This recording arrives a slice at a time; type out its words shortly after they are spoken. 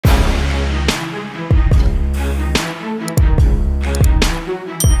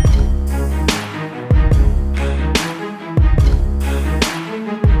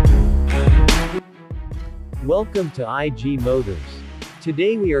Welcome to IG Motors.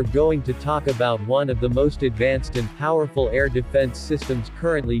 Today we are going to talk about one of the most advanced and powerful air defense systems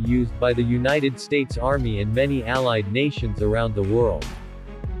currently used by the United States Army and many allied nations around the world.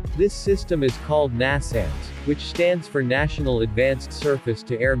 This system is called NASAMS, which stands for National Advanced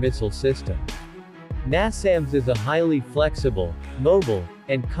Surface-to-Air Missile System. NASAMS is a highly flexible, mobile,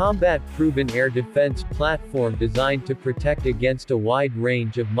 and combat-proven air defense platform designed to protect against a wide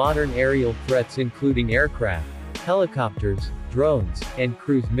range of modern aerial threats including aircraft, helicopters, drones, and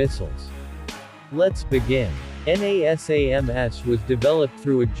cruise missiles. Let's begin. NASAMS was developed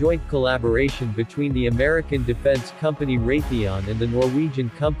through a joint collaboration between the American defense company Raytheon and the Norwegian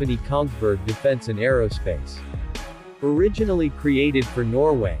company Kongsberg Defence and Aerospace. Originally created for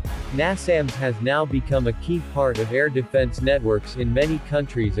Norway, NASAMS has now become a key part of air defense networks in many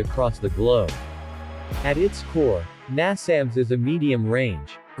countries across the globe. At its core, NASAMS is a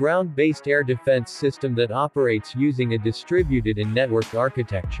medium-range, ground-based air defense system that operates using a distributed and networked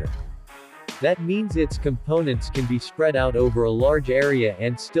architecture. That means its components can be spread out over a large area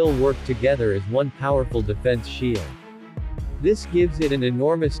and still work together as one powerful defense shield. This gives it an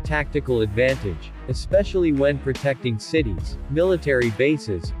enormous tactical advantage, especially when protecting cities, military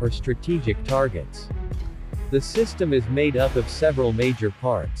bases, or strategic targets. The system is made up of several major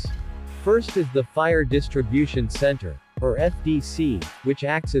parts. First is the Fire Distribution Center, or FDC, which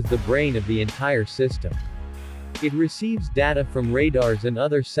acts as the brain of the entire system. It receives data from radars and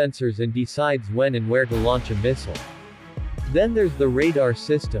other sensors and decides when and where to launch a missile. Then there's the radar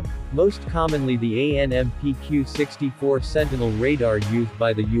system, most commonly the AMRAAM-ER Sentinel radar used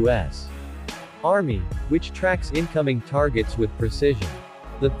by the U.S. Army, which tracks incoming targets with precision.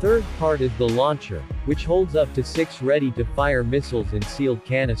 The third part is the launcher, which holds up to 6 ready-to-fire missiles in sealed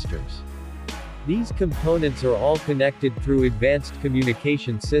canisters. These components are all connected through advanced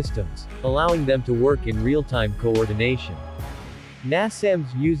communication systems, allowing them to work in real-time coordination.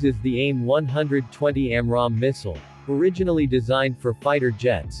 NASAMS uses the AIM-120 AMRAAM missile, originally designed for fighter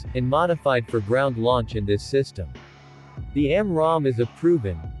jets, and modified for ground launch in this system. The AMRAAM is a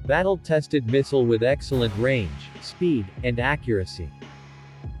proven, battle-tested missile with excellent range, speed, and accuracy.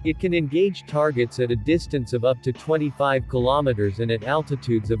 It can engage targets at a distance of up to 25 kilometers and at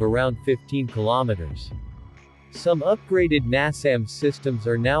altitudes of around 15 kilometers. Some upgraded NASAMS systems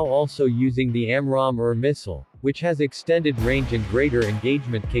are now also using the AMRAAM-ER missile, which has extended range and greater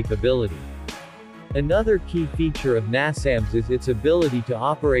engagement capability. Another key feature of NASAMS is its ability to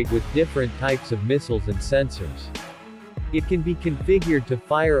operate with different types of missiles and sensors. It can be configured to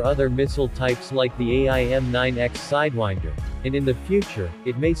fire other missile types like the AIM-9X Sidewinder, and in the future,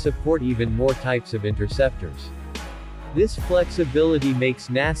 it may support even more types of interceptors. This flexibility makes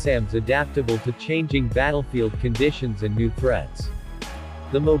NASAMS adaptable to changing battlefield conditions and new threats.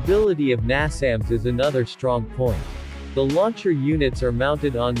 The mobility of NASAMS is another strong point. The launcher units are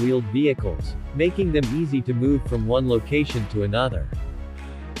mounted on wheeled vehicles, making them easy to move from one location to another.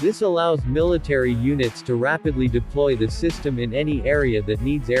 This allows military units to rapidly deploy the system in any area that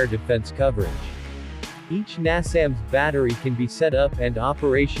needs air defense coverage. Each NASAMS battery can be set up and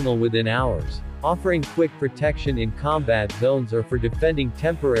operational within hours, offering quick protection in combat zones or for defending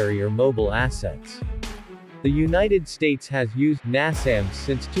temporary or mobile assets. The United States has used NASAMS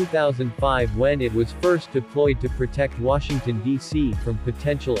since 2005 when it was first deployed to protect Washington D.C. from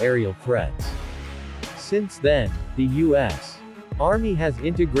potential aerial threats. Since then, the U.S. Army has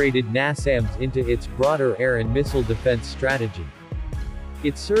integrated NASAMS into its broader air and missile defense strategy.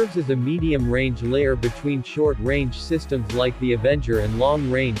 It serves as a medium-range layer between short-range systems like the Avenger and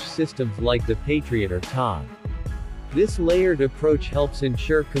long-range systems like the Patriot or TOD. This layered approach helps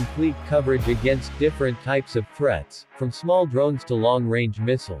ensure complete coverage against different types of threats, from small drones to long-range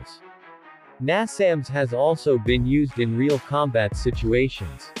missiles. NASAMS has also been used in real combat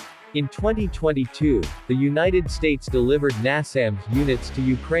situations. In 2022, the United States delivered NASAMS units to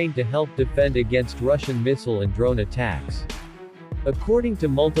Ukraine to help defend against Russian missile and drone attacks. According to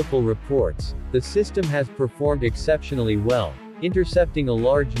multiple reports, the system has performed exceptionally well, intercepting a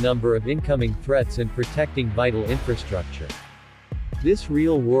large number of incoming threats and protecting vital infrastructure. This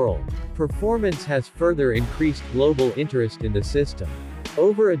real-world performance has further increased global interest in the system.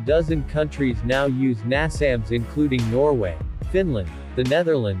 Over a dozen countries now use NASAMS including Norway, Finland, the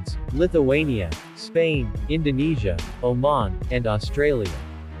Netherlands, Lithuania, Spain, Indonesia, Oman, and Australia.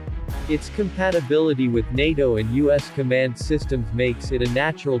 Its compatibility with NATO and U.S. command systems makes it a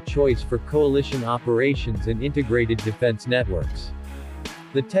natural choice for coalition operations and integrated defense networks.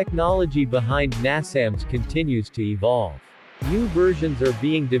 The technology behind NASAMS continues to evolve. New versions are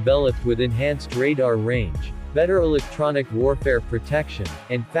being developed with enhanced radar range, better electronic warfare protection,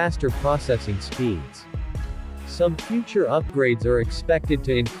 and faster processing speeds. Some future upgrades are expected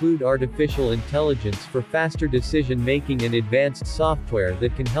to include artificial intelligence for faster decision-making and advanced software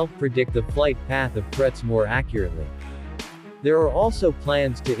that can help predict the flight path of threats more accurately. There are also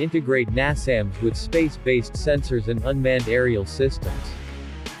plans to integrate NASAMS with space-based sensors and unmanned aerial systems.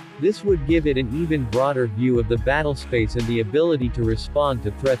 This would give it an even broader view of the battlespace and the ability to respond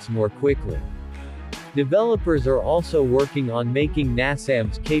to threats more quickly. Developers are also working on making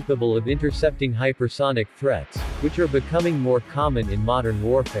NASAMS capable of intercepting hypersonic threats, which are becoming more common in modern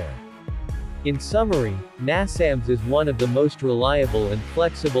warfare. In summary, NASAMS is one of the most reliable and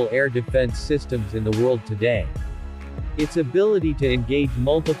flexible air defense systems in the world today. Its ability to engage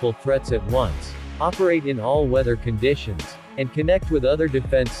multiple threats at once, operate in all weather conditions, and connect with other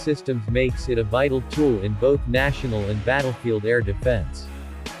defense systems makes it a vital tool in both national and battlefield air defense.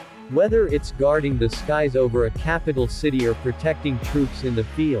 Whether it's guarding the skies over a capital city or protecting troops in the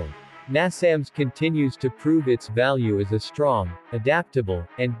field, NASAMS continues to prove its value as a strong, adaptable,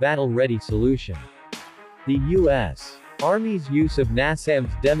 and battle-ready solution. The U.S. Army's use of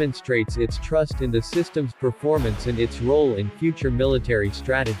NASAMS demonstrates its trust in the system's performance and its role in future military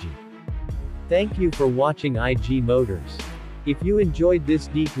strategy. Thank you for watching IG Motors. If you enjoyed this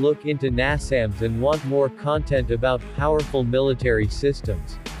deep look into NASAMS and want more content about powerful military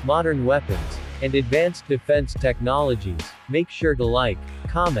systems, modern weapons, and advanced defense technologies, make sure to like,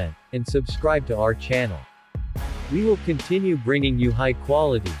 comment, and subscribe to our channel. We will continue bringing you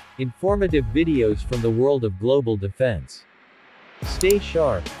high-quality, informative videos from the world of global defense. Stay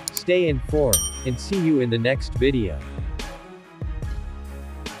sharp, stay informed, and see you in the next video.